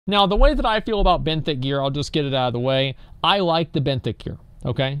Now, the way that I feel about Benthic gear, I'll just get it out of the way. I like the Benthic gear,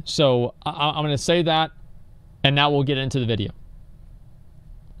 okay? So I'm going to say that, and now we'll get into the video.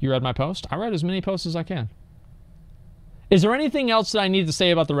 You read my post? I read as many posts as I can. Is there anything else that I need to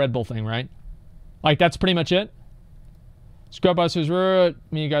say about the Red Bull thing, right? Like, that's pretty much it? Scrubbusters, me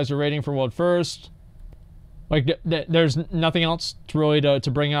and you guys are rating for world first. Like, there's nothing else to really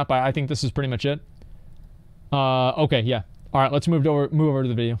to bring up. I think this is pretty much it. Okay, yeah. All right, let's move over to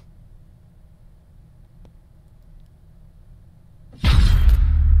the video.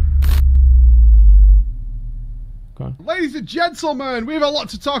 Ladies and gentlemen, we have a lot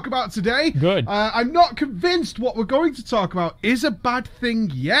to talk about today. Good. I'm not convinced what we're going to talk about is a bad thing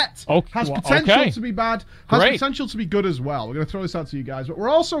yet. Okay. Has potential to be bad, has Great. potential to be good as well. We're going to throw this out to you guys, but we're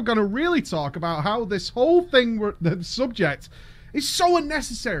also going to really talk about how this whole thing, the subject, is so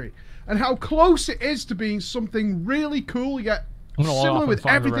unnecessary, and how close it is to being something really cool, yet similar with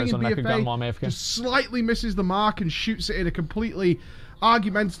everything in BFA, just slightly misses the mark and shoots it in a completely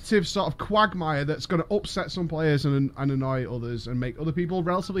argumentative sort of quagmire that's going to upset some players and annoy others and make other people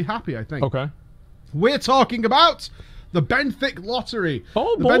relatively happy, I think. Okay. We're talking about the Benthic Lottery.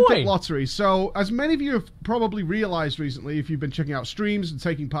 Oh, the boy. Benthic Lottery. So, as many of you have probably realized recently, if you've been checking out streams and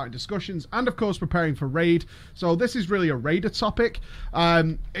taking part in discussions, and of course preparing for raid, so this is really a raider topic,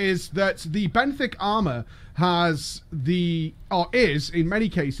 is that the Benthic armor has is, in many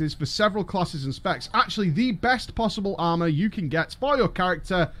cases, for several classes and specs, actually the best possible armor you can get for your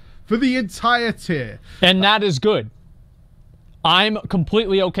character for the entire tier. And that is good. I'm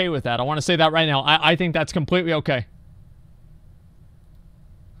completely okay with that. I want to say that right now. I think that's completely okay.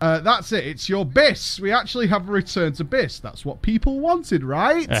 That's it. It's your BIS. We actually have a return to BIS. That's what people wanted,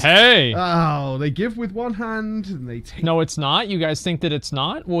 right? Hey! Oh, they give with one hand and they take... No, it's not. You guys think that it's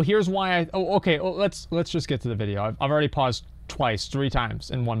not? Well, here's why I... Oh, okay. Oh, let's just get to the video. I've already paused three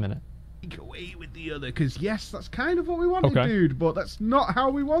times in 1 minute. Take away with the other, because yes, that's kind of what we wanted, dude, but that's not how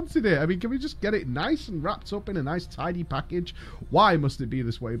we wanted it. I mean, can we just get it nice and wrapped up in a nice tidy package? Why must it be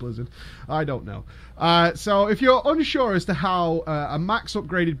this way, Blizzard? I don't know. So if you're unsure as to how a max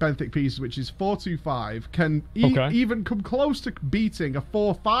upgraded Benthic piece, which is 425, can even come close to beating a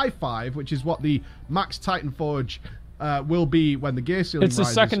 455, which is what the max Titan Forge will be when the gear ceiling rises. It's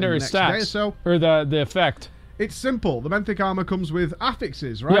the secondary stats, or the effect. It's simple. The Benthic armor comes with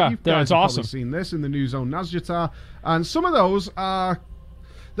affixes, right? Yeah, You guys that's have awesome. probably seen this in the new Zone Nazjatar, and some of those are...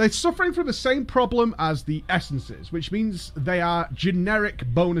 They're suffering from the same problem as the essences, which means they are generic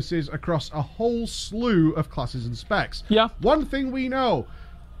bonuses across a whole slew of classes and specs. Yeah. One thing we know,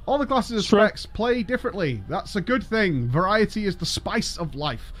 all the classes and specs play differently. That's a good thing. Variety is the spice of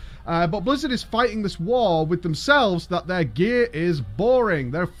life. But Blizzard is fighting this war with themselves that their gear is boring.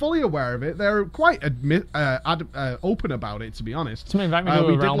 They're fully aware of it. They're quite open about it, to be honest. We did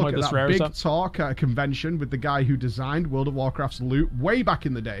look at that big talk at a convention with the guy who designed World of Warcraft's loot way back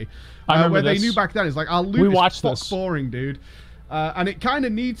in the day. Where they knew back then, it's like, our loot is boring, dude. And it kind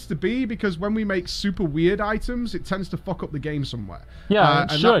of needs to be, because when we make super weird items, it tends to fuck up the game somewhere. Yeah,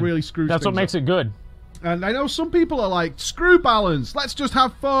 and that really screws That's what makes it good. And I know some people are like, screw balance, let's just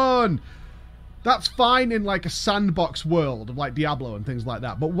have fun. That's fine in like a sandbox world of like Diablo and things like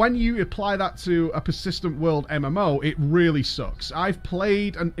that. But when you apply that to a persistent world MMO, it really sucks. I've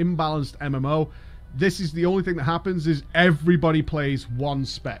played an imbalanced MMO. This is the only thing that happens is everybody plays one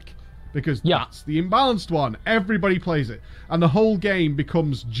spec. Because that's the imbalanced one. Everybody plays it. And the whole game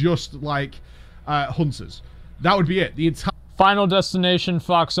becomes just like Hunters. That would be it. The entire... Final destination,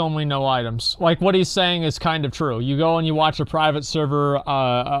 Fox only, no items. Like, what he's saying is kind of true. You go and you watch a private server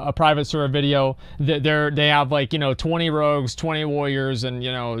video. They have, like, 20 rogues, 20 warriors,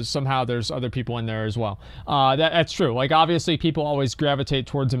 and, somehow there's other people in there as well. That's true. Like, obviously, people always gravitate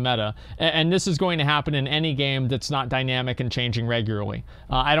towards a meta. And this is going to happen in any game that's not dynamic and changing regularly.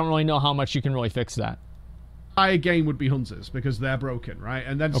 I don't really know how much you can really fix that. Game would be Hunters because they're broken, right?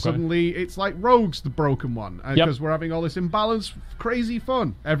 And then suddenly it's like Rogue's the broken one because we're having all this imbalance, crazy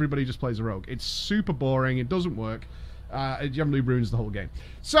fun. Everybody just plays a Rogue. It's super boring. It doesn't work. It generally ruins the whole game.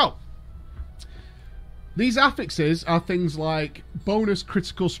 So these affixes are things like bonus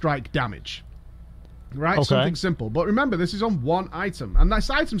critical strike damage, right? Something simple. But remember, this is on one item, and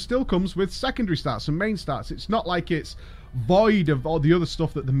this item still comes with secondary stats and main stats. It's not like it's void of all the other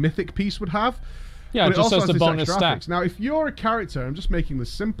stuff that the mythic piece would have. Yeah, it just says the bonus stats. Now, if you're a character, I'm just making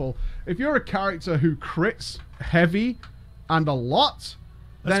this simple, if you're a character who crits heavy and a lot,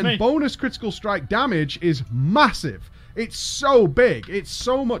 then bonus critical strike damage is massive. It's so big. It's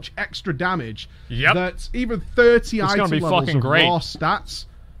so much extra damage that even 30 item levels of raw stats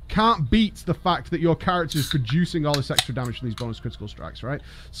can't beat the fact that your character is producing all this extra damage from these bonus critical strikes, right?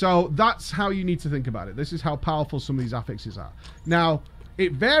 So that's how you need to think about it. This is how powerful some of these affixes are. Now,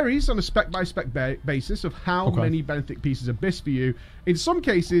 it varies on a spec-by-spec basis of how many Benthic pieces are best for you. In some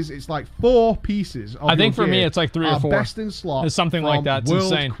cases, it's like 4 pieces. Of I think for me, it's like 3 or 4. Best in slot. It's something like that. It's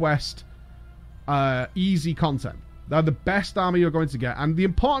World insane. Quest, easy content. They're the best armor you're going to get. And the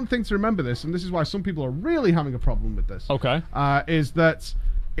important thing to remember this, and this is why some people are really having a problem with this, is that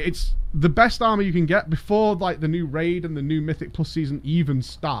it's the best armor you can get before like the new raid and the new Mythic Plus season even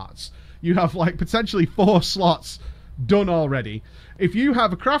starts. You have like potentially 4 slots done already. If you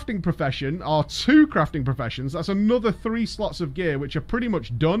have a crafting profession or 2 crafting professions, that's another 3 slots of gear which are pretty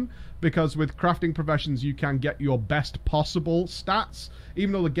much done, because with crafting professions you can get your best possible stats.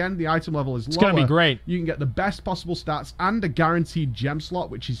 Even though again the item level is lower, it's gonna be great. You can get the best possible stats and a guaranteed gem slot,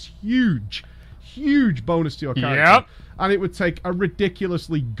 which is huge bonus to your character. And it would take a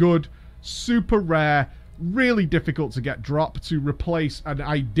ridiculously good, super rare, really difficult to get drop to replace an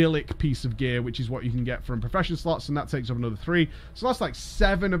idyllic piece of gear, which is what you can get from profession slots, and that takes up another 3. So that's like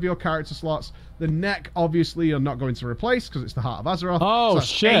 7 of your character slots. The neck, obviously, you're not going to replace because it's the Heart of Azeroth. Oh, so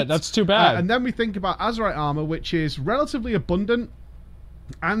shit, 8. that's too bad. And then we think about Azerite armor, which is relatively abundant,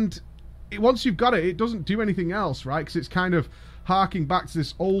 and once you've got it, it doesn't do anything else, right? Because it's kind of harking back to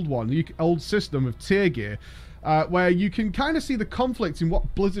this old old system of tier gear, where you can kind of see the conflict in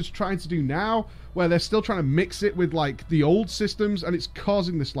what Blizzard's trying to do now, where they're still trying to mix it with like the old systems, and it's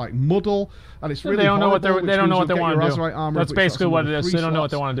causing this like muddle, and it's really they don't know what they don't know what they want to do. Armor, that's basically what it is. They don't know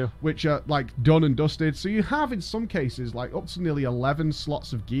what they want to do, which are like done and dusted. So you have in some cases like up to nearly 11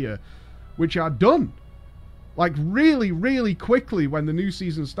 slots of gear which are done like really quickly when the new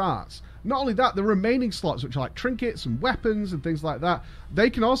season starts. Not only that, the remaining slots, which are like trinkets and weapons and things like that, they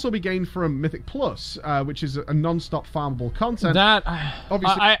can also be gained from Mythic Plus, which is a non-stop farmable content. That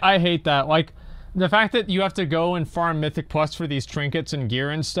obviously, I hate that. Like the fact that you have to go and farm Mythic Plus for these trinkets and gear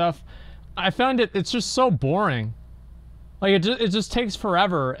and stuff. I found it's just so boring. Like it just takes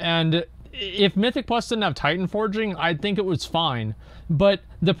forever. And if Mythic Plus didn't have Titan Forging, I'd think it was fine. But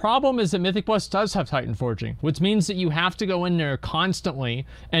the problem is that Mythic Plus does have Titan Forging, which means that you have to go in there constantly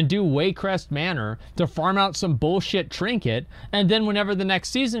and do Waycrest Manor to farm out some bullshit trinket, and then whenever the next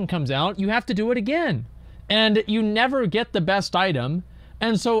season comes out, you have to do it again. And you never get the best item.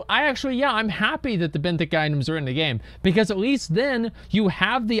 And so I'm happy that the Benthic items are in the game, because at least then you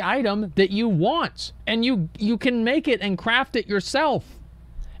have the item that you want, and you can make it and craft it yourself.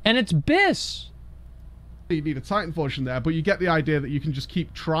 And it's BIS. You need a Titan Fortune there, but you get the idea that you can just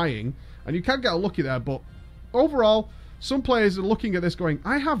keep trying, and you can get lucky there. But overall, some players are looking at this going,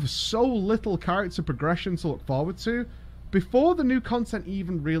 I have so little character progression to look forward to before the new content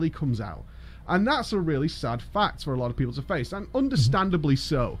even really comes out. And that's a really sad fact for a lot of people to face, and understandably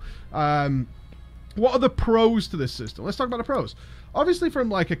so. What are the pros to this system? Let's talk about the pros. Obviously, from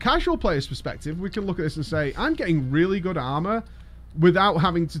like a casual player's perspective, we can look at this and say, I'm getting really good armor without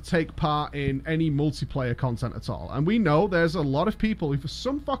having to take part in any multiplayer content at all. And we know there's a lot of people who, for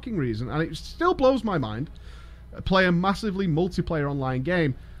some fucking reason, and it still blows my mind, play a massively multiplayer online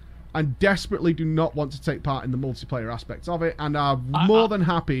game and desperately do not want to take part in the multiplayer aspects of it, and are more than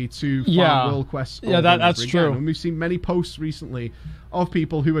happy to farm world quests over that's again. true. And we've seen many posts recently of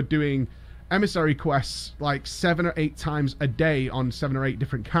people who are doing emissary quests like 7 or 8 times a day on 7 or 8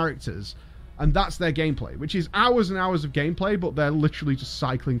 different characters. And that's their gameplay, which is hours and hours of gameplay, but they're literally just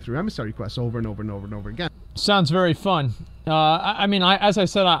cycling through emissary quests over and over and over and over again. Sounds very fun. I mean, as I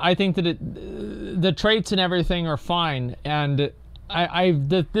said, I think that the traits and everything are fine, and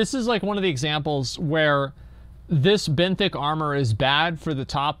this is like one of the examples where this Benthic armor is bad for the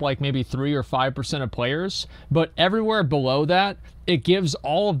top, like maybe 3 or 5% of players, but everywhere below that, it gives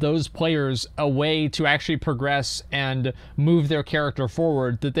all of those players a way to actually progress and move their character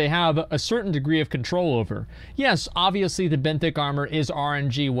forward that they have a certain degree of control over. Yes, obviously the Benthic armor is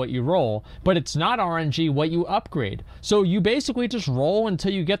RNG what you roll, but it's not RNG what you upgrade. So you basically just roll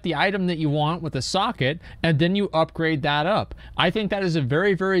until you get the item that you want with a socket, and then you upgrade that up. I think that is a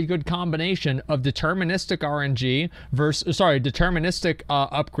very, very good combination of deterministic RNG versus, deterministic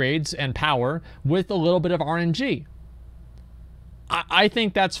upgrades and power with a little bit of RNG. I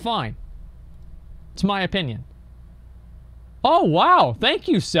think that's fine. It's my opinion. Oh, wow. Thank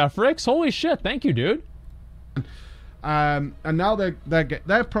you, Sephrix. Holy shit. Thank you, dude. And now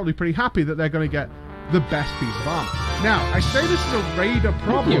they're probably pretty happy that they're going to get the best piece of armor. Now, I say this is a raider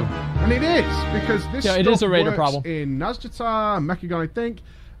problem, and it is, because this stuff it is a raider works problem in Nazjatar, Mechagon, I think,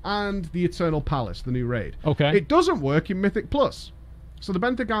 and the Eternal Palace, the new raid. Okay. It doesn't work in Mythic Plus. So the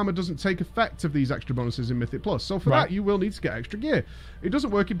Benthic armor doesn't take effect of these extra bonuses in Mythic Plus. So for that, you will need to get extra gear. It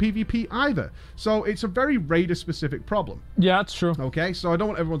doesn't work in PvP either. So it's a very Raider-specific problem. Yeah, that's true. Okay, so I don't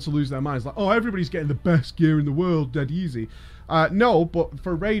want everyone to lose their minds like, oh, everybody's getting the best gear in the world, dead easy. No, but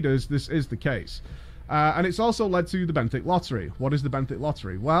for Raiders, this is the case. And it's also led to the Benthic Lottery. What is the Benthic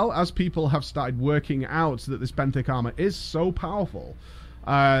Lottery? Well, as people have started working out that this Benthic armor is so powerful,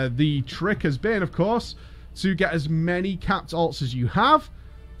 the trick has been, of course, to get as many capped alts as you have,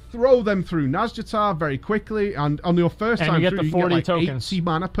 throw them through Nazjatar very quickly, and on your first time through, you get like tokens. 80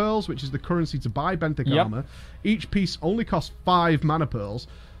 mana pearls, which is the currency to buy Benthic armor. Each piece only costs 5 mana pearls.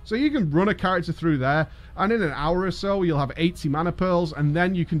 So you can run a character through there, and in an hour or so, you'll have 80 mana pearls, and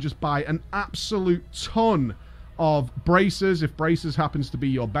then you can just buy an absolute ton of bracers, if bracers happens to be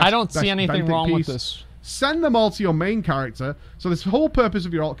your best. I don't see anything wrong with this. Send them all to your main character. So this whole purpose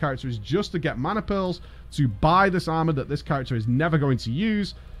of your alt character is just to get mana pearls to buy this armor that this character is never going to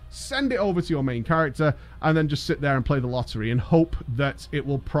use. Send it over to your main character, and then just sit there and play the lottery and hope that it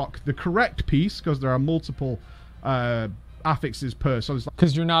will proc the correct piece, because there are multiple affixes per. So it's like,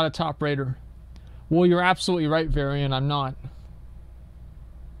 because you're not a top raider. Well, you're absolutely right, Varian. I'm not.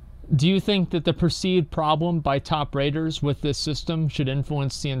 Do you think that the perceived problem by top raiders with this system should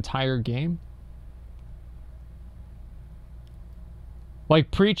influence the entire game? Like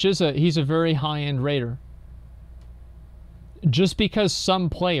Preach he's a very high-end raider. Just because some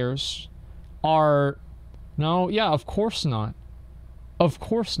players are... No, yeah, of course not. Of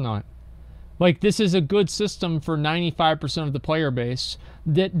course not. Like, this is a good system for 95% of the player base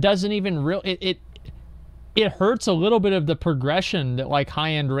that doesn't even it hurts a little bit of the progression that, like,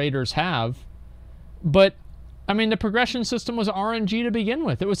 high-end raiders have. But, I mean, the progression system was RNG to begin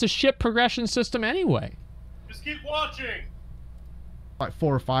with. It was a shit progression system anyway. Just keep watching! Like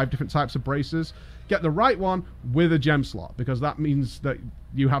 4 or 5 different types of bracers. Get the right one with a gem slot, because that means that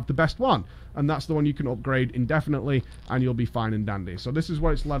you have the best one, and that's the one you can upgrade indefinitely, and you'll be fine and dandy. So this is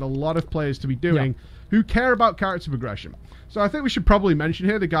what it's led a lot of players to be doing who care about character progression. So I think we should probably mention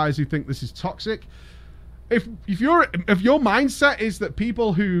here the guys who think this is toxic. If your mindset is that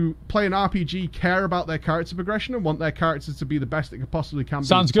people who play an RPG care about their character progression and want their character to be the best it possibly can be,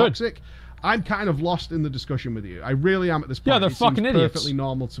 sounds good. Toxic, I'm kind of lost in the discussion with you. I really am at this point. Yeah, they're fucking idiots. Perfectly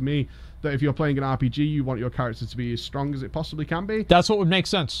normal to me that if you're playing an RPG, you want your character to be as strong as it possibly can be. That's what would make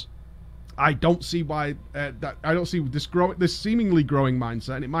sense. I don't see why I don't see this seemingly growing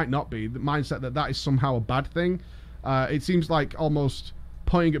mindset, and it might not be the mindset that is somehow a bad thing. It seems like almost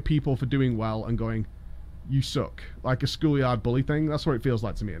pointing at people for doing well and going, "You suck," like a schoolyard bully thing. That's what it feels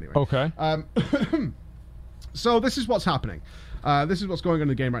like to me, anyway. Okay. So this is what's happening. This is what's going on in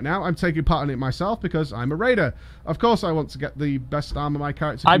the game right now. I'm taking part in it myself because I'm a raider. Of course, I want to get the best armor my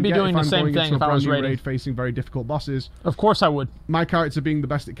character can I'd be get doing if the I'm same going thing into if a I was brand new raiding. raid facing very difficult bosses. Of course I would. My character being the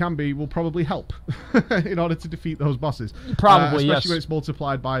best it can be will probably help in order to defeat those bosses. Probably, especially yes. when it's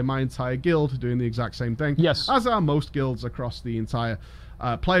multiplied by my entire guild doing the exact same thing. Yes. As are most guilds across the entire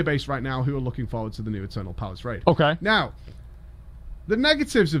player base right now who are looking forward to the new Eternal Palace raid. Okay. Now, the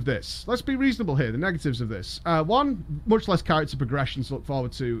negatives of this. Let's be reasonable here. The negatives of this. One, much less character progression to look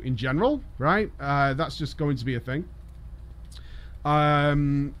forward to in general, right? That's just going to be a thing.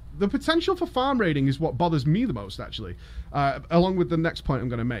 The potential for farm raiding is what bothers me the most, actually. Along with the next point I'm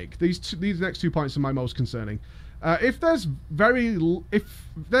going to make. These next 2 points are my most concerning. If there's very little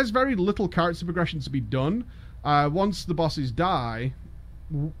character progression to be done, once the bosses die,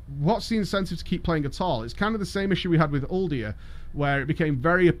 what's the incentive to keep playing at all? It's kind of the same issue we had with Uldia, where it became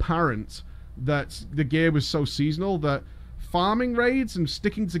very apparent that the gear was so seasonal that farming raids and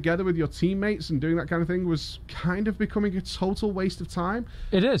sticking together with your teammates and doing that kind of thing was kind of becoming a total waste of time.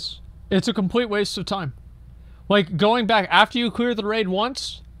 It is. It's a complete waste of time. Like, going back, after you clear the raid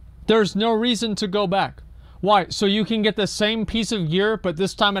once, there's no reason to go back. Why? So you can get the same piece of gear, but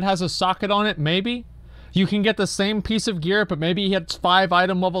this time it has a socket on it, maybe? You can get the same piece of gear, but maybe it's 5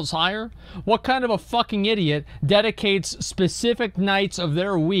 item levels higher? What kind of a fucking idiot dedicates specific nights of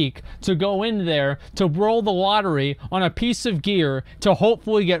their week to go in there to roll the lottery on a piece of gear to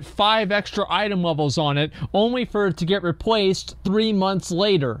hopefully get 5 extra item levels on it, only for it to get replaced 3 months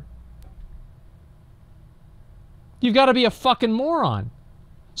later? You've got to be a fucking moron.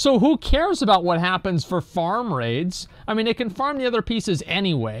 So who cares about what happens for farm raids? I mean, it can farm the other pieces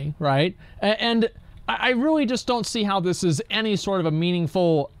anyway, right? And I really just don't see how this is any sort of a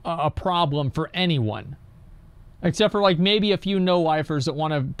meaningful problem for anyone. Except for, like, maybe a few no-lifers that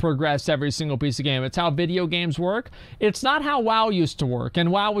want to progress every single piece of game. It's how video games work. It's not how WoW used to work,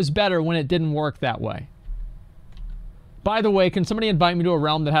 and WoW was better when it didn't work that way. By the way, can somebody invite me to a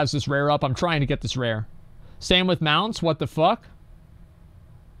realm that has this rare up? I'm trying to get this rare. Same with mounts. What the fuck?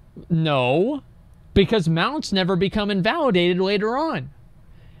 No, because mounts never become invalidated later on.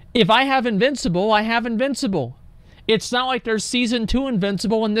 If I have Invincible, I have Invincible. It's not like there's Season 2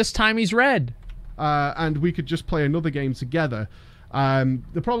 Invincible and this time he's red. And we could just play another game together.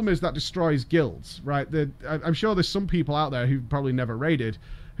 The problem is that destroys guilds, right? I'm sure there's some people out there who've probably never raided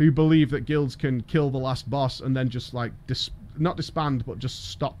who believe that guilds can kill the last boss and then just like not disband but just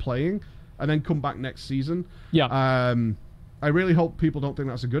stop playing and then come back next season. Yeah. I really hope people don't think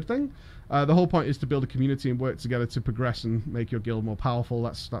that's a good thing. The whole point is to build a community and work together to progress and make your guild more powerful.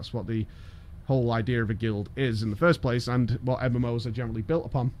 That's what the whole idea of a guild is in the first place, and what MMOs are generally built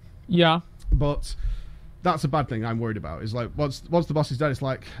upon. Yeah. But that's a bad thing I'm worried about. Is like once the boss is dead, it's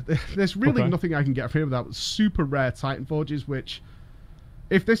like there's really nothing I can get from him without super rare Titan Forges, which,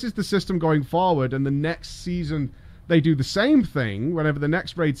 if this is the system going forward and the next season they do the same thing, whenever the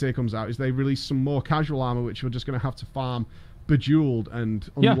next raid tier comes out, is they release some more casual armor, which we're just going to have to farm Bejeweled and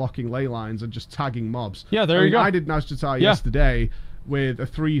unlocking ley lines and just tagging mobs. Yeah, there you go. I did Nazjatar yesterday with a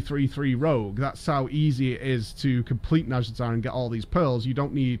 3-3-3 rogue. That's how easy it is to complete Nazjatar and get all these pearls. You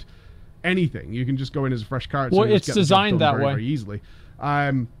don't need anything. You can just go in as a fresh character. Well, and it's just get designed that very, way very easily.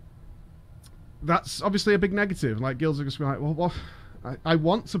 That's obviously a big negative. Like, guilds are just like, well, I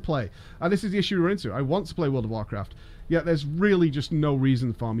want to play. And this is the issue we're into. I want to play World of Warcraft. Yet there's really just no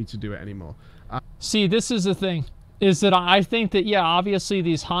reason for me to do it anymore. See, this is the thing. Is that I think that, yeah, obviously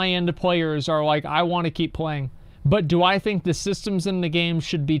these high-end players are like, I want to keep playing. But do I think the systems in the game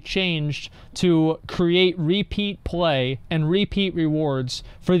should be changed to create repeat play and repeat rewards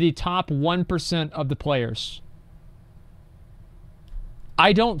for the top 1% of the players?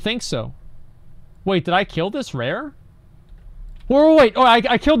 I don't think so. Wait, did I kill this rare? Wait. Oh,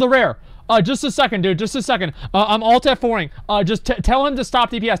 I killed the rare. Just a second, dude. Just a second. I'm alt F4ing. Just tell him to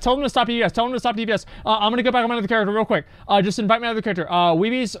stop DPS. Tell him to stop DPS. Tell him to stop DPS. I'm gonna go back on my other character real quick. Just invite my other character.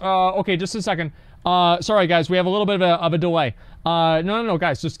 Weebies. Okay, just a second. Sorry, guys. We have a little bit of a delay. No,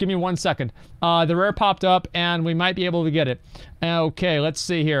 guys. Just give me 1 second. The rare popped up, and we might be able to get it. Okay, let's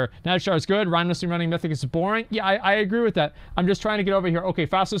see here. Nadstar is good. Rhymelessly running Mythic is boring. Yeah, I agree with that. I'm just trying to get over here. Okay,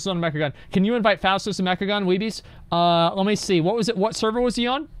 Faustus is on Mechagun. Can you invite Faustus and Mechagun, Weebies? Let me see. What was it? What server was he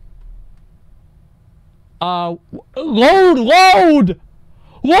on? Load!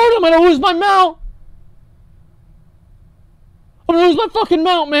 I'm gonna lose my mount! I'm gonna lose my fucking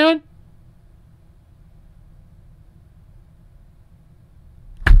mount, man!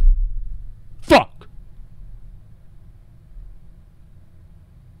 Fuck!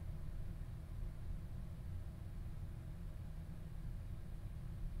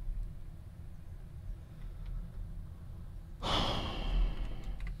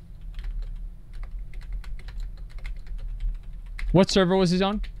 What server was he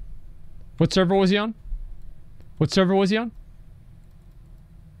on? What server was he on? What server was he on?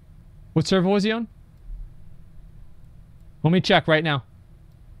 What server was he on? Let me check right now.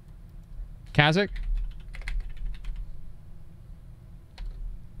 Kazakh?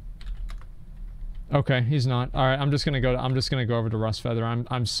 Okay, he's not. All right, I'm just gonna go over to Rustfeather.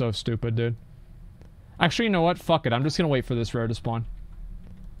 I'm so stupid, dude. Actually, you know what? Fuck it. I'm just gonna wait for this rare to spawn.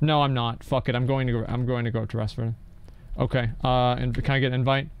 No, I'm not. Fuck it. I'm going to go to Rustfeather. Okay, and can I get an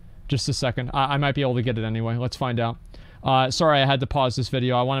invite? Just a second. I might be able to get it anyway. Let's find out. Sorry, I had to pause this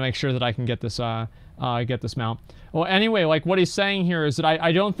video. I want to make sure that I can get this mount. Well, anyway, like what he's saying here is that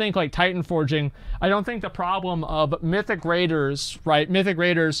I don't think like Titan forging, I don't think the problem of Mythic Raiders, right? Mythic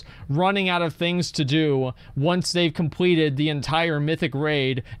Raiders running out of things to do once they've completed the entire Mythic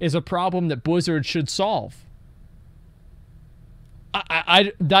Raid is a problem that Blizzard should solve.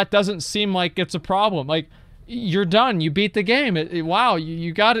 That doesn't seem like it's a problem. Like, you're done. You beat the game. Wow,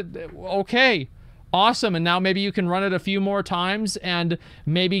 you got it. Okay, awesome. And now maybe you can run it a few more times and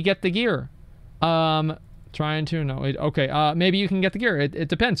maybe get the gear. Trying to, no, okay. Maybe you can get the gear. It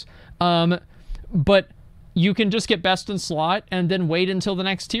depends. But you can just get best in slot and then wait until the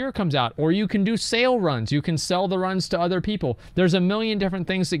next tier comes out. Or you can do sale runs. You can sell the runs to other people. There's a million different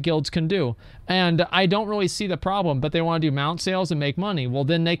things that guilds can do. And I don't really see the problem, but they want to do mount sales and make money. Well,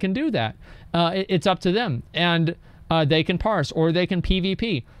 then they can do that. It's up to them. And they can parse or they can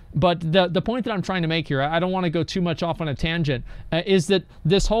PvP. But the point that I'm trying to make here, I don't want to go too much off on a tangent, is that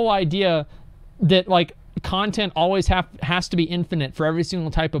this whole idea that like content always has to be infinite for every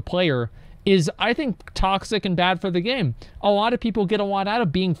single type of player is, I think, toxic and bad for the game. A lot of people get a lot out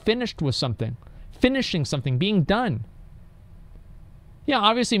of being finished with something. Finishing something, being done. Yeah,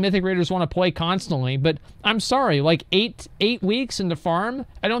 obviously Mythic Raiders want to play constantly, but I'm sorry, like 8 weeks into farm,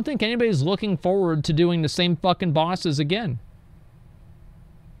 I don't think anybody's looking forward to doing the same fucking bosses again.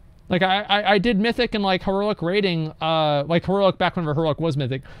 Like, I did Mythic and, like, Heroic raiding, like, Heroic back whenever Heroic was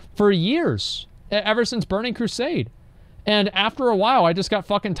Mythic, for years. Ever since Burning Crusade. And after a while, I just got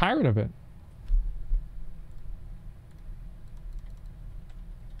fucking tired of it.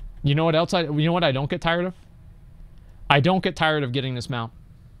 You know what else you know what I don't get tired of? I don't get tired of getting this mount.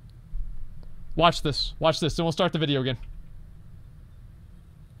 Watch this. Watch this, and we'll start the video again.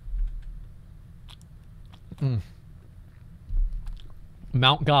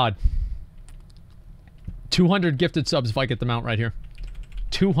 Mount God. 200 gifted subs if I get the mount right here.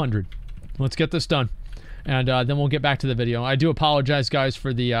 200. Let's get this done. And then we'll get back to the video. I do apologize, guys,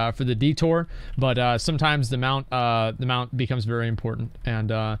 for the detour, but sometimes the mount becomes very important,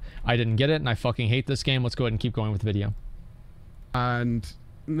 and I didn't get it, and I fucking hate this game. Let's go ahead and keep going with the video. And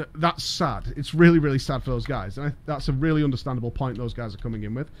that's sad. It's really, really sad for those guys, and that's a really understandable point those guys are coming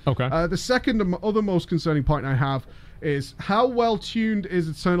in with. Okay. The second and other most concerning point I have is how well tuned is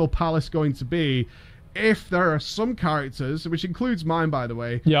Eternal Palace going to be if there are some characters, which includes mine, by the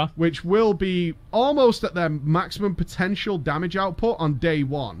way, yeah, which will be almost at their maximum potential damage output on day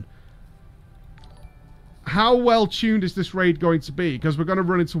one. How well tuned is this raid going to be? Because we're going to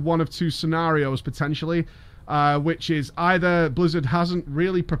run into one of two scenarios potentially, which is either Blizzard hasn't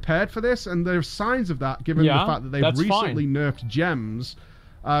really prepared for this, and there's signs of that given the fact that they've recently nerfed gems,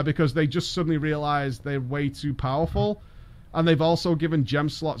 because they just suddenly realized they're way too powerful. And they've also given gem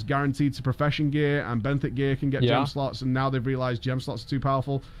slots guaranteed to Profession gear, and Benthic gear can get gem slots, and now they've realized gem slots are too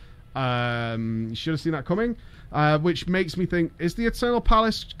powerful. You should have seen that coming. Which makes me think, is the Eternal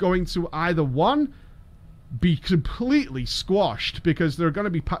Palace going to either, one, be completely squashed, because there are going to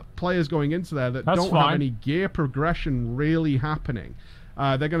be players going into there that don't have any gear progression really happening.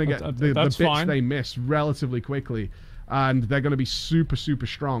 They're going to get the bits they missed relatively quickly, and they're going to be super, super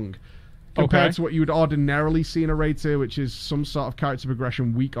strong. Compared to what you would ordinarily see in a raid tier, which is some sort of character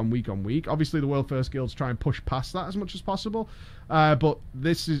progression week on week on week. Obviously, the World First guilds try and push past that as much as possible, but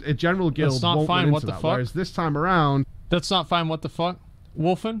this is a general guild. That's not won't fine. Into what the that, fuck? Whereas this time around, that's not fine. What the fuck?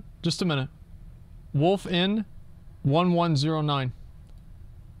 Wolfen, just a minute. Wolf in 1109.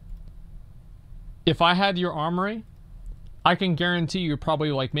 If I had your armory, I can guarantee you're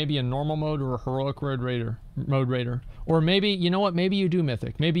probably like maybe a normal mode or a heroic mode raider. Or maybe, you know what, maybe you do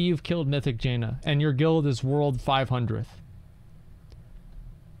Mythic. Maybe you've killed Mythic Jaina and your guild is world 500th.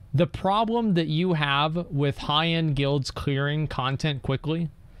 The problem that you have with high-end guilds clearing content quickly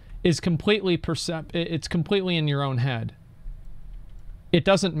is completely it's completely in your own head. It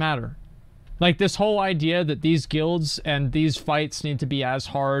doesn't matter. Like this whole idea that these guilds and these fights need to be as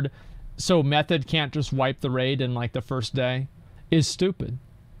hard so Method can't just wipe the raid in like the first day is stupid.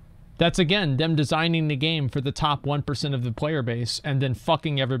 That's again them designing the game for the top 1% of the player base and then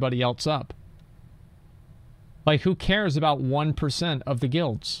fucking everybody else up. Like who cares about 1% of the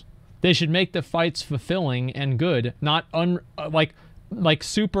guilds? They should make the fights fulfilling and good, not like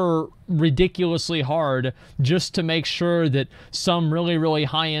super ridiculously hard just to make sure that some really, really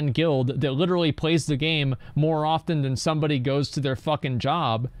high-end guild that literally plays the game more often than somebody goes to their fucking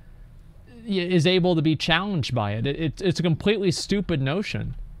job is able to be challenged by it. It's a completely stupid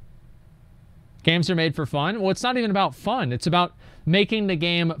notion. Games are made for fun. Well, it's not even about fun. It's about making the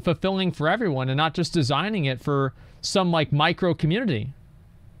game fulfilling for everyone and not just designing it for some like micro community.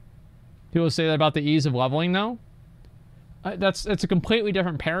 People say that about the ease of leveling though. It's a completely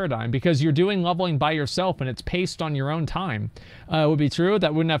different paradigm because you're doing leveling by yourself and it's paced on your own time. Would be true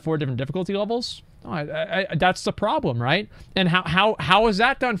that wouldn't have 4 different difficulty levels. That's the problem, right? And how is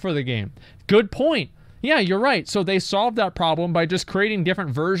that done for the game? Good point. Yeah, you're right. So they solved that problem by just creating different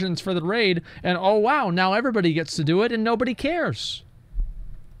versions for the raid, and oh wow, now everybody gets to do it and nobody cares.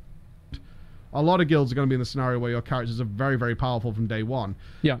 A lot of guilds are going to be in the scenario where your characters are very, very powerful from day one.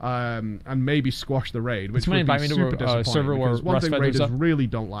 Yeah. And maybe squash the raid, which would be super disappointing. Server because one thing raiders up. really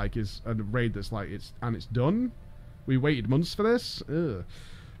don't like is a raid that's like, it's done. We waited months for this. Ugh.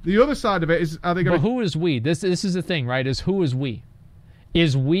 The other side of it is, are they going to... But who is we? This is the thing, right? Is who is we?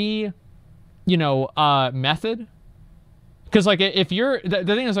 Is we, you know, Method? Because, like, if you're... The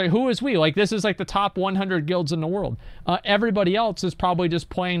thing is, like, who is we? Like, this is, like, the top 100 guilds in the world. Everybody else is probably just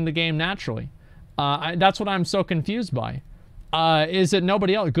playing the game naturally. That's what I'm so confused by. Is it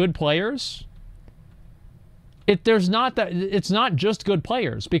nobody else? Good players? There's not that... It's not just good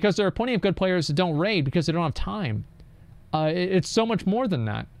players. Because there are plenty of good players that don't raid because they don't have time. It's so much more than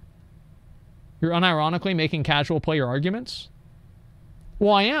that. You're unironically making casual player arguments?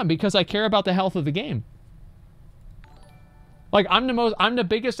 Well, I am, because I care about the health of the game. Like, I'm the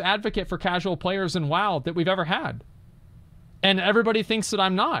biggest advocate for casual players in WoW that we've ever had. And everybody thinks that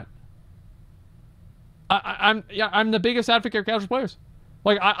I'm not. I'm the biggest advocate for casual players.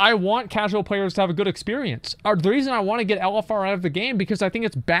 Like, I want casual players to have a good experience. The reason I want to get LFR out of the game because I think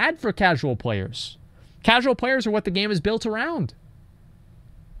it's bad for casual players. Casual players are what the game is built around.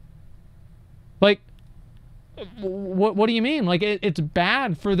 Like, what do you mean? Like, it's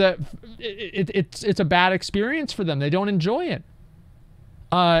bad for the... It's a bad experience for them. They don't enjoy it.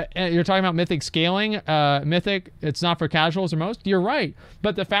 You're talking about Mythic scaling. Mythic, it's not for casuals or most. You're right.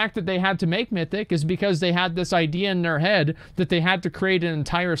 But the fact that they had to make Mythic is because they had this idea in their head that they had to create an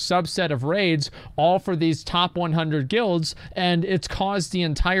entire subset of raids all for these top 100 guilds, and it's caused the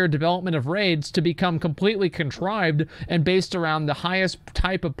entire development of raids to become completely contrived and based around the highest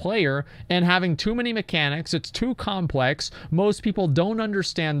type of player and having too many mechanics. It's too complex. Most people don't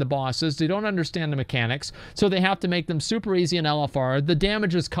understand the bosses. They don't understand the mechanics, so they have to make them super easy in LFR. The damage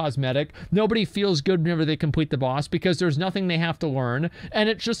is cosmetic. Nobody feels good whenever they complete the boss because there's nothing they have to learn, and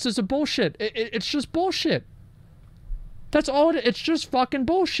it just is a bullshit. It's just bullshit. That's all it's just fucking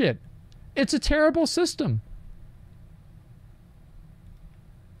bullshit. It's a terrible system.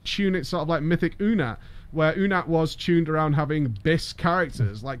 Tune it sort of like Mythic Unat, where Unat was tuned around having BIS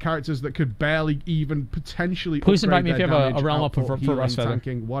characters, like characters that could barely even potentially Please invite me if you have damage, a realm up output, for healing, Rust Feather.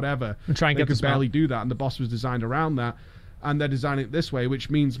 tanking, whatever. And try and they get could this barely mount. do that, and the boss was designed around that. And they're designing it this way, which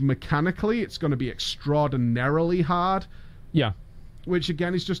means mechanically it's going to be extraordinarily hard. Yeah. Which,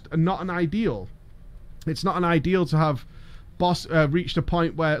 again, is just not an ideal. It's not an ideal to have boss reached a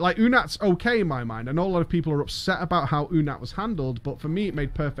point where... Like, Unat's okay in my mind. I know a lot of people are upset about how Unat was handled, but for me it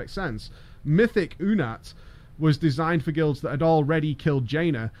made perfect sense. Mythic Unat was designed for guilds that had already killed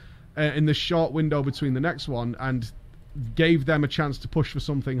Jaina in the short window between the next one, and gave them a chance to push for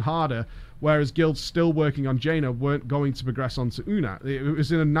something harder, whereas guilds still working on Jaina weren't going to progress onto Unat. It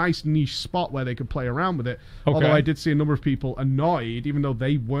was in a nice niche spot where they could play around with it. Okay. Although I did see a number of people annoyed, even though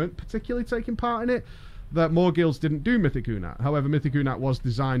they weren't particularly taking part in it, that more guilds didn't do Mythic Unat. However, Mythic Unat was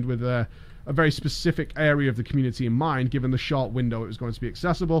designed with a very specific area of the community in mind, given the short window it was going to be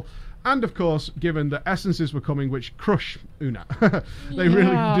accessible, and of course, given that essences were coming which crush Unat. They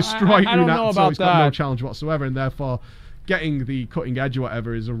really destroy I don't know Unat, so about it's got no that. challenge whatsoever, and therefore getting the cutting edge or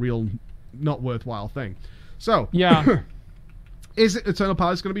whatever is a real not worthwhile thing. So, Yeah. is it Eternal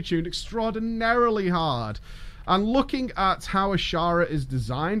Palace going to be tuned extraordinarily hard? And looking at how Ashara is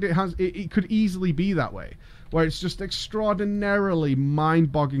designed, it could easily be that way, where it's just extraordinarily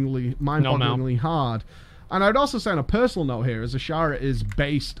mind-bogglingly hard. And I'd also say on a personal note here, as Ashara is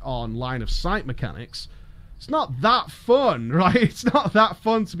based on line of sight mechanics, it's not that fun, right? It's not that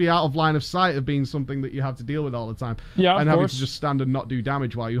fun to be out of line of sight of being something that you have to deal with all the time. Yeah, and of having course. to just stand and not do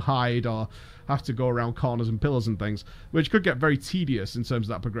damage while you hide or have to go around corners and pillars and things, which could get very tedious in terms of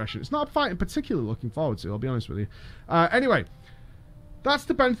that progression. It's not a fight I'm particularly looking forward to, I'll be honest with you. Anyway, that's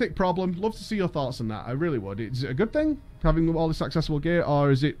the Benthic problem. Love to see your thoughts on that. I really would. Is it a good thing, having all this accessible gear, or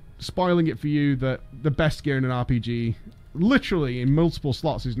is it spoiling it for you that the best gear in an RPG, literally in multiple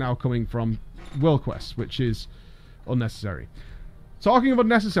slots, is now coming from World Quest, which is unnecessary? Talking of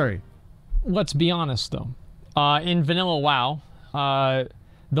unnecessary, Let's be honest, though. In Vanilla WoW,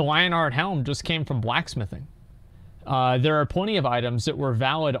 the Lionheart Helm just came from blacksmithing. There are plenty of items that were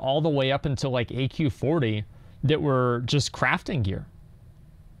valid all the way up until like AQ40 that were just crafting gear.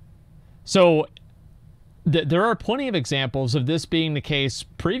 So there are plenty of examples of this being the case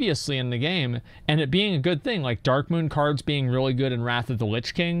previously in the game, and it being a good thing, like Darkmoon cards being really good in Wrath of the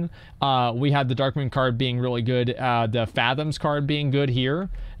Lich King. We had the Darkmoon card being really good, the Fathoms card being good here,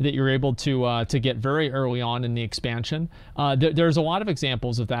 that you're able to get very early on in the expansion. There's a lot of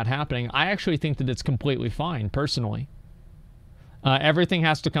examples of that happening. I actually think that it's completely fine, personally. Everything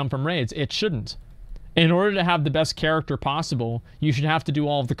has to come from raids. It shouldn't. In order to have the best character possible, you should have to do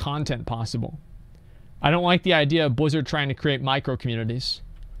all of the content possible. I don't like the idea of Blizzard trying to create micro-communities.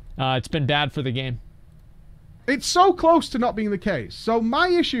 It's been bad for the game. it's so close to not being the case. So my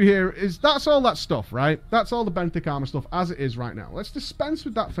issue here is that's all that stuff, right? That's all the Benthic armor stuff as it is right now. Let's dispense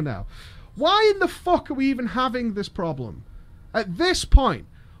with that for now. Why in the fuck are we even having this problem? At this point,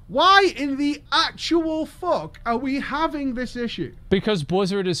 why in the actual fuck are we having this issue? Because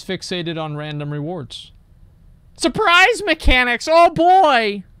Blizzard is fixated on random rewards. Surprise mechanics! Oh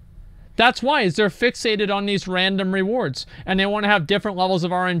boy! That's why, is they're fixated on these random rewards. And they want to have different levels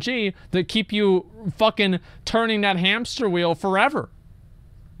of RNG that keep you fucking turning that hamster wheel forever.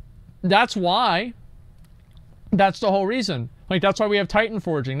 That's why. That's the whole reason. Like, that's why we have Titan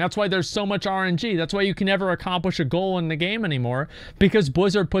Forging. That's why there's so much RNG. That's why you can never accomplish a goal in the game anymore. Because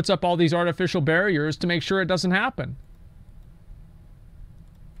Blizzard puts up all these artificial barriers to make sure it doesn't happen.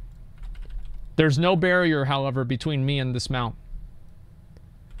 There's no barrier, however, between me and this mount.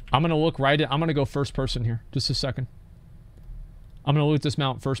 I'm going to look right at... I'm going to go first person here. Just a second. I'm going to loot this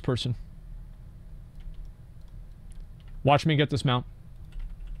mount first person. Watch me get this mount.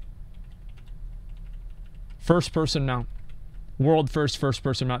 First person mount. World first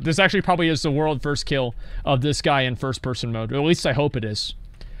person mount. This actually probably is the world first kill of this guy in first person mode. Or at least I hope it is.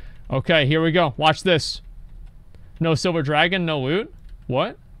 Okay, here we go. Watch this. No silver dragon, no loot.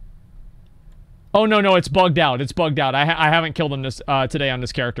 What? Oh, no, it's bugged out. It's bugged out. I haven't killed him this today on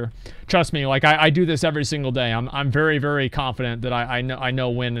this character. Trust me, like, I do this every single day. I'm very, very confident that I know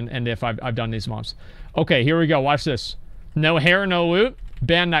when and if I've done these mobs. Okay, here we go. Watch this. No hair, no loot.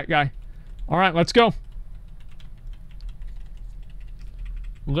 Ban that guy. All right, let's go.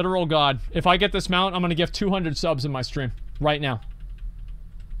 Literal God. If I get this mount, I'm going to give 200 subs in my stream. Right now.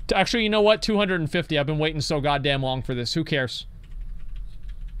 Actually, you know what? 250. I've been waiting so goddamn long for this. Who cares?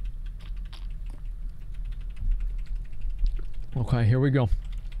 Okay, here we go.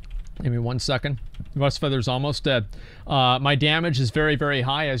 Give me 1 second. Rust Feather's almost dead. My damage is very, very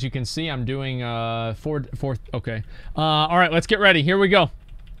high. As you can see, I'm doing four. Okay. All right, let's get ready. Here we go.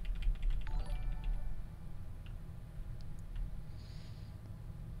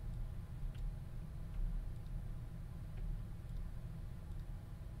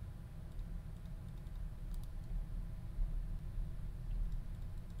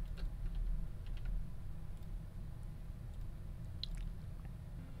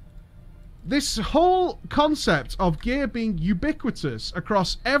 This whole concept of gear being ubiquitous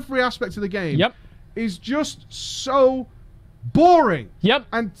across every aspect of the game is just so boring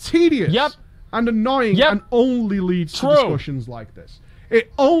and tedious and annoying and only leads to discussions like this.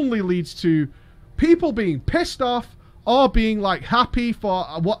 It only leads to people being pissed off or being like happy for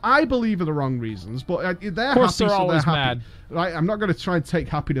what I believe are the wrong reasons, but they're happy, so they're happy. Mad. Right? I'm not going to try and take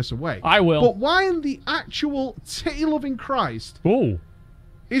happiness away. I will. But why in the actual titty-loving Christ... Ooh.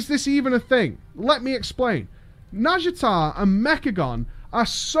 Is this even a thing? Let me explain. Nazjatar and Mechagon are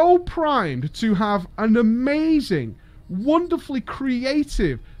so primed to have an amazing, wonderfully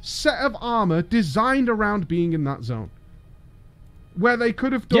creative set of armor designed around being in that zone. Where they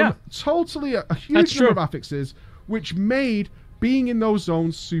could have done totally a huge number of affixes, which made being in those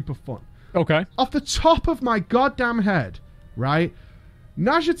zones super fun. Okay. Off the top of my goddamn head, right?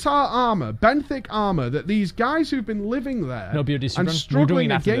 Nazjatar armor, Benthic armor, that these guys who've been living there and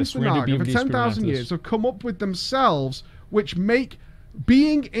struggling against the Naga for 10,000 years have come up with themselves, which make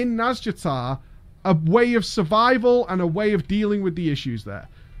being in Nazjatar a way of survival and a way of dealing with the issues there.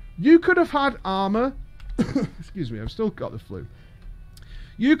 You could have had armor... Excuse me, I've still got the flu.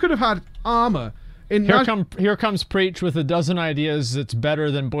 You could have had armor... Here comes Preach with a dozen ideas that's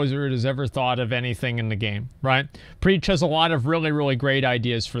better than Blizzard has ever thought of anything in the game, right? Preach has a lot of really, really great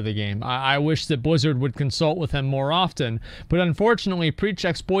ideas for the game. I wish that Blizzard would consult with him more often, but unfortunately, Preach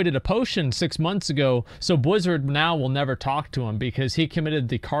exploited a potion 6 months ago, so Blizzard now will never talk to him because he committed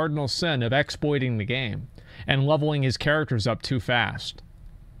the cardinal sin of exploiting the game and leveling his characters up too fast.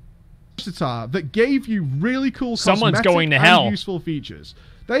 That gave you really cool Someone's cosmetic going to and hell. Useful features.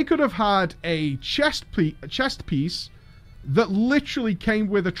 They could have had a chest piece that literally came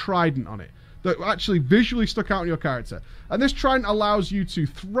with a trident on it, that actually visually stuck out on your character. And this trident allows you to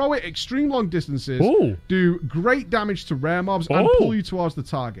throw it extreme long distances, do great damage to rare mobs, and pull you towards the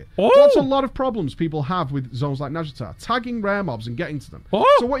target. That's a lot of problems people have with zones like Nazjatar, tagging rare mobs and getting to them.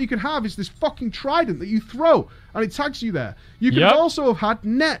 So what you can have is this fucking trident that you throw, and it tags you there. You could also have had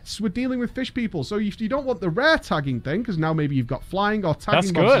nets with dealing with fish people. So if you don't want the rare tagging thing, because now maybe you've got flying or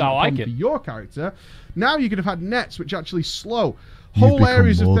tagging mobs for your character, now you could have had nets which actually slow whole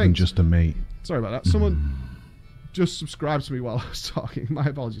areas of things. Than just a mate. Sorry about that. Someone just subscribed to me while I was talking. My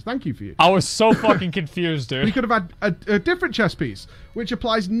apologies. Thank you for you. I was so fucking confused, dude. You could have had a different chess piece, which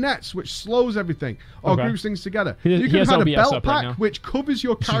applies nets, which slows everything, or groups things together. You could have had a belt pack, which covers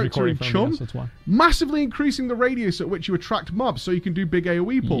your character in chum, massively increasing the radius at which you attract mobs, so you can do big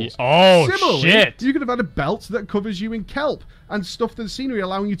AoE pulls. Similarly, shit. You could have had a belt that covers you in kelp, and stuff to the scenery,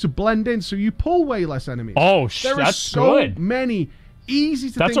 allowing you to blend in, so you pull way less enemies. There are so many easy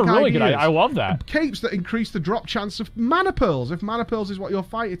to think That's a really ideas. good idea. I love that. Capes that increase the drop chance of mana pearls, if mana pearls is what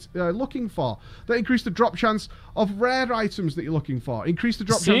you're looking for. That increase the drop chance of rare items that you're looking for. Increase the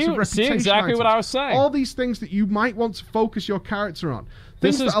drop chance of reputation See exactly items. what I was saying. All these things that you might want to focus your character on.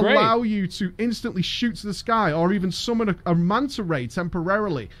 Things that allow you to instantly shoot to the sky, or even summon a manta ray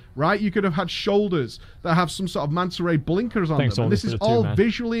temporarily, right? You could have had shoulders that have some sort of manta ray blinkers on them. And this is all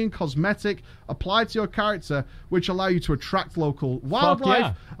visually and cosmetic, applied to your character, which allow you to attract local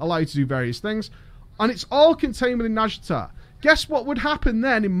wildlife, allow you to do various things. And it's all contained within Nazjatar. Guess what would happen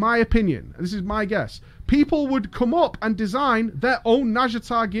then, in my opinion? This is my guess. People would come up and design their own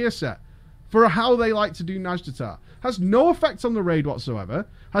Nazjatar gear set for how they like to do Najdatar. Has no effect on the raid whatsoever.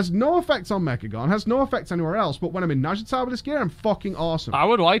 Has no effect on Mechagon. Has no effect anywhere else. But when I'm in Najdatar with this gear, I'm fucking awesome. I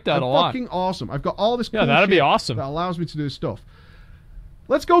would like that a lot. Fucking awesome. I've got all this cool that'd be shit awesome. that allows me to do this stuff.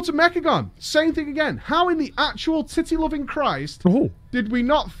 Let's go to Mechagon. Same thing again. How in the actual titty-loving Christ did we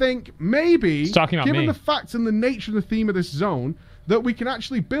not think maybe, given the fact and the nature and the theme of this zone, that we can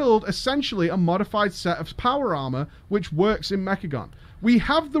actually build essentially a modified set of power armor which works in Mechagon? We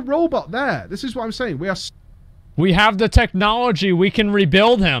have the robot there. This is what I'm saying. We have the technology. We can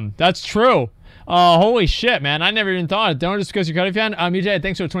rebuild him. That's true. Holy shit, man. I never even thought it. Don't just because you're Cody fan. EJ,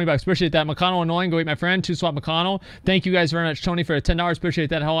 thanks for the $20. Appreciate that. McConnell annoying. Go eat my friend. 2-swap McConnell. Thank you guys very much. Tony for $10. Appreciate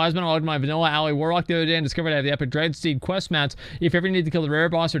that. Hell Asmongold. I logged my Vanilla Alley Warlock the other day and discovered I have the Epic Dreadseed quest mats. If you ever need to kill the rare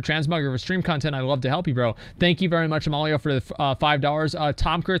boss or transmog or stream content, I'd love to help you, bro. Thank you very much, Amalio, for the $5.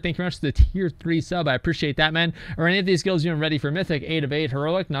 Tomker, thank you very much for the tier 3 sub. I appreciate that, man. Are any of these skills even ready for Mythic? 8 of 8.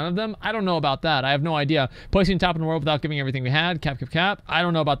 Heroic? None of them? I don't know about that. I have no idea. Placing top in the world without giving everything we had. Cap. I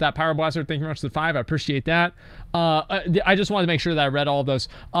don't know about that. Power Blaster, thank you very much for the 5. I appreciate that. I just wanted to make sure that I read all of those.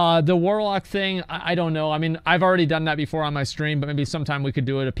 The Warlock thing, I don't know. I mean, I've already done that before on my stream, but maybe sometime we could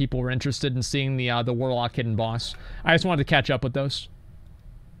do it if people were interested in seeing the Warlock hidden boss. I just wanted to catch up with those.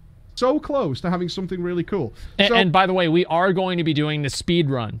 So close to having something really cool. And by the way, we are going to be doing the speed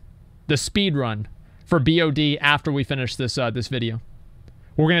run for BOD after we finish this this video.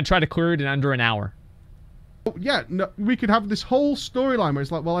 We're going to try to clear it in under an hour. Yeah, no, we could have this whole storyline where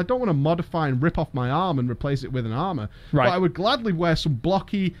it's like, well, I don't want to modify and rip off my arm and replace it with an armor. Right. But I would gladly wear some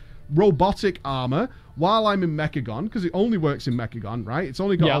blocky, robotic armor while I'm in Mechagon, because it only works in Mechagon, right? It's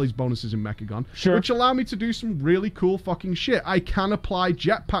only got all these bonuses in Mechagon, which allow me to do some really cool fucking shit. I can apply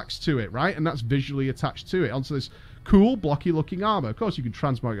jetpacks to it, right? And that's visually attached to it, onto this cool, blocky-looking armor. Of course, you can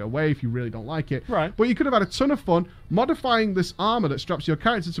transmog it away if you really don't like it. Right. But you could have had a ton of fun modifying this armor that straps your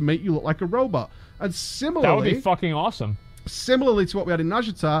character to make you look like a robot. And similarly... That would be fucking awesome. Similarly to what we had in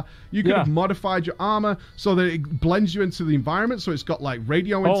Najdatar, you could have modified your armor so that it blends you into the environment, so it's got like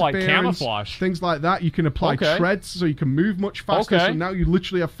radio interference, like camouflage, things like that. You can apply treads so you can move much faster. So now you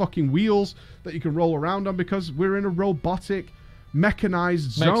literally have fucking wheels that you can roll around on, because we're in a robotic,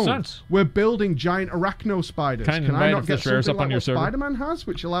 mechanized zone. Makes sense. We're building giant arachno spiders. Can I not get something like what Spider-Man has,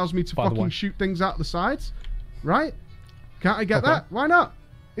 which allows me to fucking shoot things out the sides? Right? Can't I get that? Why not?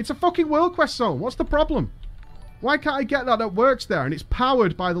 It's a fucking World Quest zone. What's the problem? Why can't I get that? That works there, and it's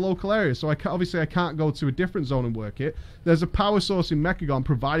powered by the local area, so obviously I can't go to a different zone and work it. There's a power source in Mechagon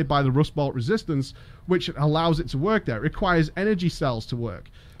provided by the Rust Bolt Resistance, which allows it to work there. It requires energy cells to work.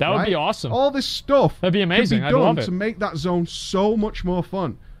 That would be awesome. All this stuff that'd be amazing. Can be done to make that zone so much more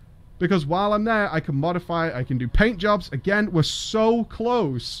fun. Because while I'm there, I can modify it, I can do paint jobs. Again, we're so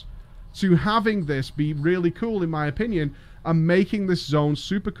close to having this be really cool, in my opinion, and making this zone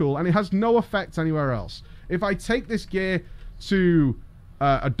super cool, and it has no effect anywhere else. If I take this gear to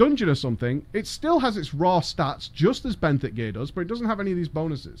a dungeon or something, it still has its raw stats, just as Benthic gear does, but it doesn't have any of these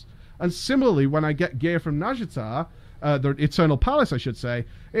bonuses. And similarly, when I get gear from Najdatar, the Eternal Palace, I should say,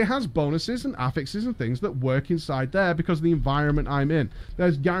 it has bonuses and affixes and things that work inside there because of the environment I'm in.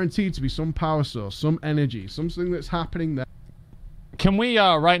 There's guaranteed to be some power source, some energy, something that's happening there. Can we,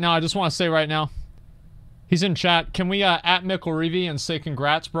 right now, I just want to say right now, he's in chat, can we at Mikkel and say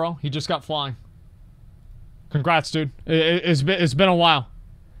congrats, bro? He just got flying. Congrats, dude. It's been a while.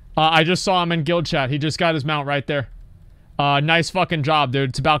 I just saw him in guild chat. He just got his mount right there. Nice fucking job,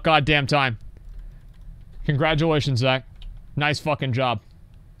 dude. It's about goddamn time. Congratulations, Zach. Nice fucking job.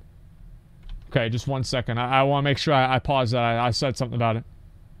 Okay, just 1 second. I want to make sure I pause that. I said something about it.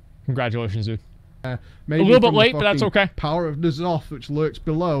 Congratulations, dude. Maybe a little bit late, but that's okay. Power of N'Zoth, which lurks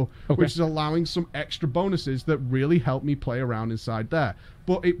below, which is allowing some extra bonuses that really help me play around inside there.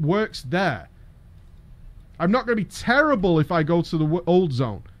 But it works there. I'm not going to be terrible if I go to the old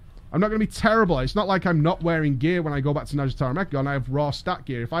zone. I'm not going to be terrible. It's not like I'm not wearing gear when I go back to Najdatar and Mechagon. I have raw stat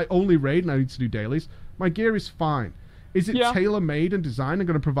gear. If I only raid and I need to do dailies, my gear is fine. Is it tailor-made and designed and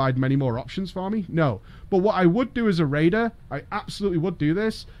going to provide many more options for me? No. But what I would do as a raider, I absolutely would do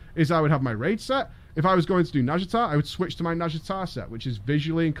this, is I would have my raid set. If I was going to do Najdatar, I would switch to my Najdatar set, which is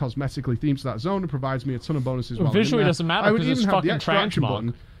visually and cosmetically themed to that zone and provides me a ton of bonuses. Well, visually doesn't matter. I would even have the extraction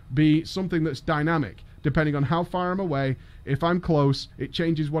button be something that's dynamic. Depending on how far I'm away, if I'm close, it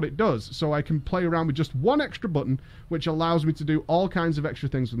changes what it does. So I can play around with just one extra button, which allows me to do all kinds of extra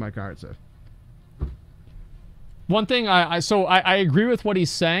things with my character. One thing I agree with what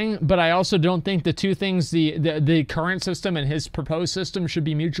he's saying, but I also don't think the two things, the current system and his proposed system, should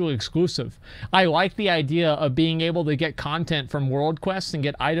be mutually exclusive. I like the idea of being able to get content from world quests and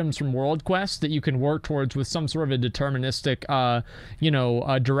get items from world quests that you can work towards with some sort of a deterministic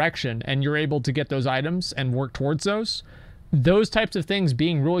direction, and you're able to get those items and work towards those. Those types of things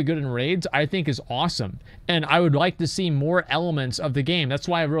being really good in raids, I think, is awesome. And I would like to see more elements of the game. That's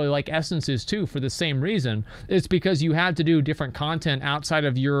why I really like essences too, for the same reason. It's because you have to do different content outside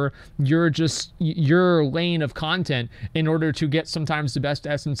of your lane of content in order to get sometimes the best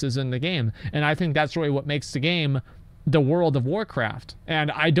essences in the game. And I think that's really what makes the game the World of Warcraft.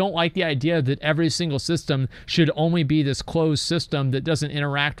 And I don't like the idea that every single system should only be this closed system that doesn't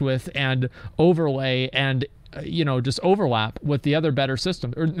interact with and overlay and just overlap with the other better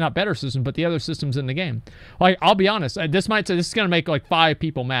system, or not better system, but the other systems in the game. Like, I'll be honest, this is going to make like 5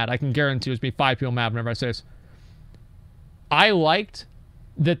 people mad. I can guarantee there's going to be 5 people mad whenever I say this. I liked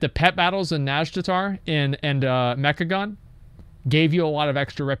that the pet battles in Nazjatar and Mechagon gave you a lot of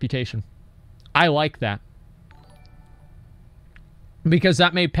extra reputation. I like that. Because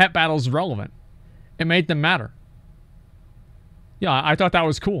that made pet battles relevant. It made them matter. Yeah, I thought that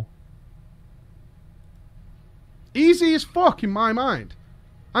was cool. Easy as fuck in my mind.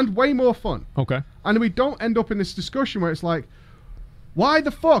 And way more fun. Okay. And we don't end up in this discussion where it's like, why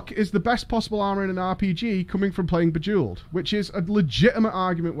the fuck is the best possible armor in an RPG coming from playing Bejeweled? Which is a legitimate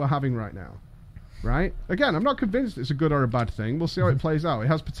argument we're having right now. Right? Again, I'm not convinced it's a good or a bad thing. We'll see how it plays out. It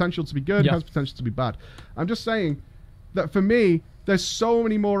has potential to be good. It has potential to be bad. I'm just saying that for me, there's so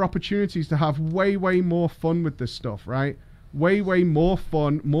many more opportunities to have way, way more fun with this stuff, right? Way, way more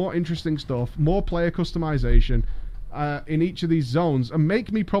fun, more interesting stuff, more player customization in each of these zones, and make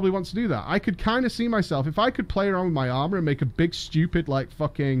me probably want to do that. I could kind of see myself, if I could play around with my armor and make a big, stupid, like,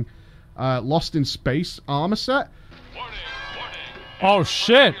 fucking Lost in Space armor set. Oh,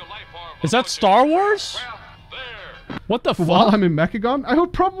 shit. Is that Star Wars? What the fuck? While I'm in Mechagon, I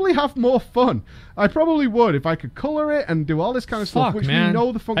would probably have more fun. I probably would if I could color it and do all this kind of stuff, which we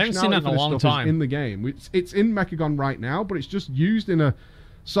know the functionality for this stuff is in the game. It's in Mechagon right now, but it's just used in a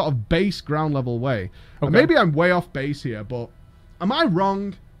sort of base ground level way. Okay. And maybe I'm way off base here, but am I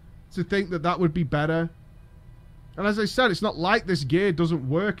wrong to think that that would be better? And as I said, it's not like this gear doesn't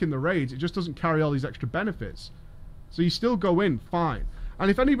work in the raids. It just doesn't carry all these extra benefits. So you still go in, fine. And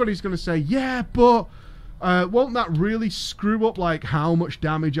if anybody's going to say, yeah, but won't that really screw up like how much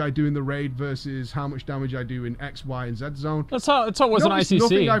damage I do in the raid versus how much damage I do in X, Y, and Z zone? That's how it was in ICC.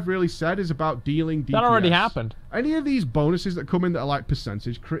 Nothing I've really said is about dealing DPS. That already happened. Any of these bonuses that come in that are like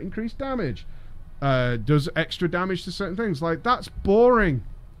percentage crit increased damage, does extra damage to certain things, like that's boring.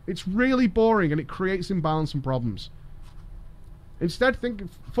 It's really boring, and it creates imbalance and problems. Instead, think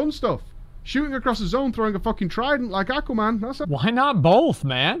of fun stuff. Shooting across the zone, throwing a fucking trident like Aquaman. Why not both,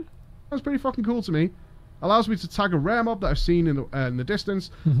 man? That's pretty fucking cool to me. Allows me to tag a rare mob that I've seen in the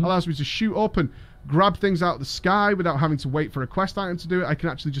distance. Allows me to shoot up and grab things out of the sky without having to wait for a quest item to do it. I can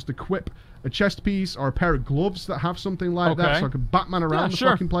actually just equip a chest piece or a pair of gloves that have something like that, so I can Batman around the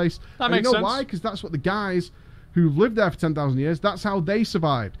fucking place. That makes sense. Why? Because that's what the guys who've lived there for 10,000 years, that's how they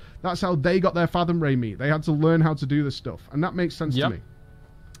survived. That's how they got their Fathom Ray meat. They had to learn how to do this stuff. And that makes sense to me.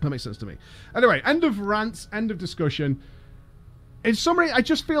 That makes sense to me. Anyway, end of rants, end of discussion. In summary, I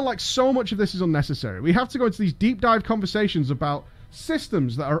just feel like so much of this is unnecessary. We have to go into these deep dive conversations about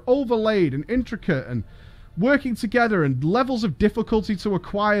systems that are overlaid and intricate and working together and levels of difficulty to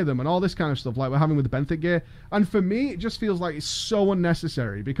acquire them and all this kind of stuff like we're having with the Benthic gear. And for me, it just feels like it's so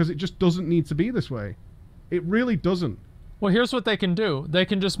unnecessary because it just doesn't need to be this way. It really doesn't. Well, here's what they can do. They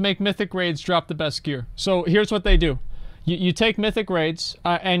can just make Mythic Raids drop the best gear. So here's what they do. You take Mythic Raids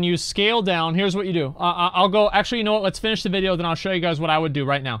and you scale down. Here's what you do. I'll go... Actually, you know what? Let's finish the video, then I'll show you guys what I would do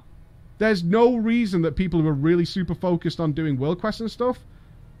right now. There's no reason that people who are really super focused on doing world quests and stuff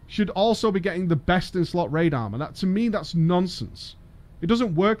should also be getting the best in slot raid armor. That, to me, that's nonsense. It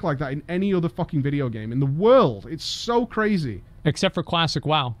doesn't work like that in any other fucking video game in the world. It's so crazy. Except for Classic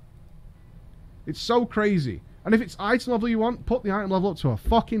WoW. It's so crazy. And if it's item level you want, put the item level up to a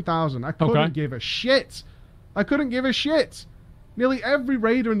fucking 1,000. I couldn't give a shit. I couldn't give a shit. Nearly every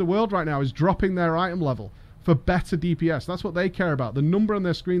raider in the world right now is dropping their item level for better DPS. That's what they care about. The number on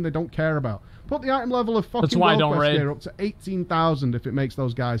their screen they don't care about. Put the item level of fucking World Quest gear up to 18,000 if it makes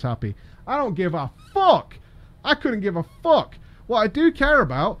those guys happy. I don't give a fuck. I couldn't give a fuck. What I do care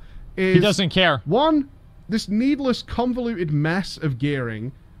about is... He doesn't care. One, this needless convoluted mess of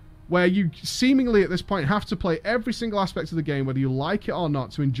gearing where you seemingly at this point have to play every single aspect of the game, whether you like it or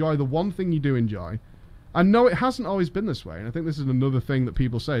not, to enjoy the one thing you do enjoy. And no, it hasn't always been this way. And I think this is another thing that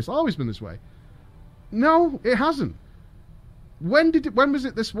people say. It's always been this way. No, it hasn't. When was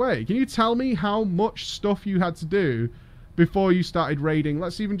it this way? Can you tell me how much stuff you had to do before you started raiding?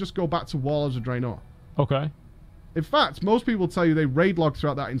 Let's even just go back to Warlords of Draenor. Okay. In fact, most people tell you they raid log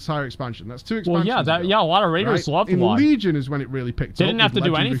throughout that entire expansion. That's 2 expansions. Well, yeah, a lot of raiders love to In log. Legion is when it really picked up. They didn't have to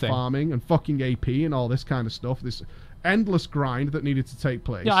do anything. Farming and fucking AP and all this kind of stuff. This endless grind that needed to take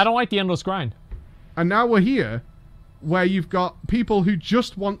place. Yeah, I don't like the endless grind. And now we're here, where you've got people who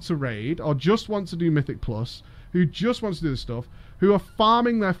just want to raid or just want to do Mythic Plus, who just want to do this stuff, who are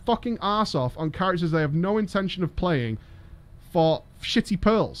farming their fucking arse off on characters they have no intention of playing for shitty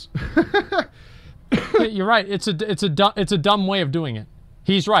pearls. You're right. It's a dumb way of doing it.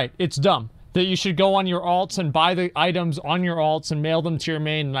 He's right. It's dumb that you should go on your alts and buy the items on your alts and mail them to your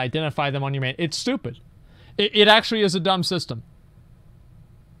main and identify them on your main. It's stupid. It actually is a dumb system.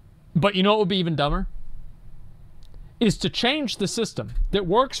 But you know what would be even dumber? Is to change the system that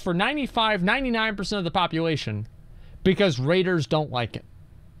works for 95, 99% of the population because raiders don't like it.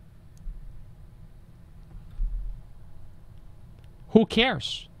 Who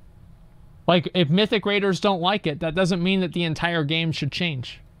cares? Like, if Mythic Raiders don't like it, that doesn't mean that the entire game should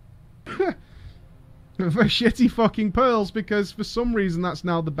change. For shitty fucking pearls, because for some reason that's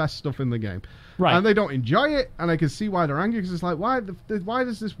now the best stuff in the game. Right. And they don't enjoy it, and I can see why they're angry, because it's like, why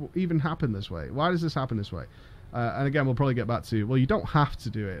does this even happen this way? Why does this happen this way? And again, we'll probably get back to, well, you don't have to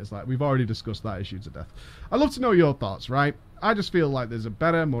do it. It's like, we've already discussed that issue to death. I'd love to know your thoughts, right? I just feel like there's a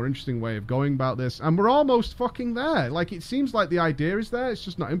better, more interesting way of going about this, and we're almost fucking there. Like, it seems like the idea is there, it's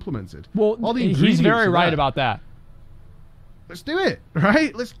just not implemented. Well, all the he's very right there. about that. Let's do it,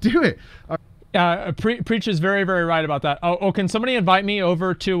 right? Let's do it. Preach is very, very right about that. Oh, can somebody invite me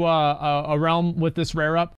over to a realm with this rare up?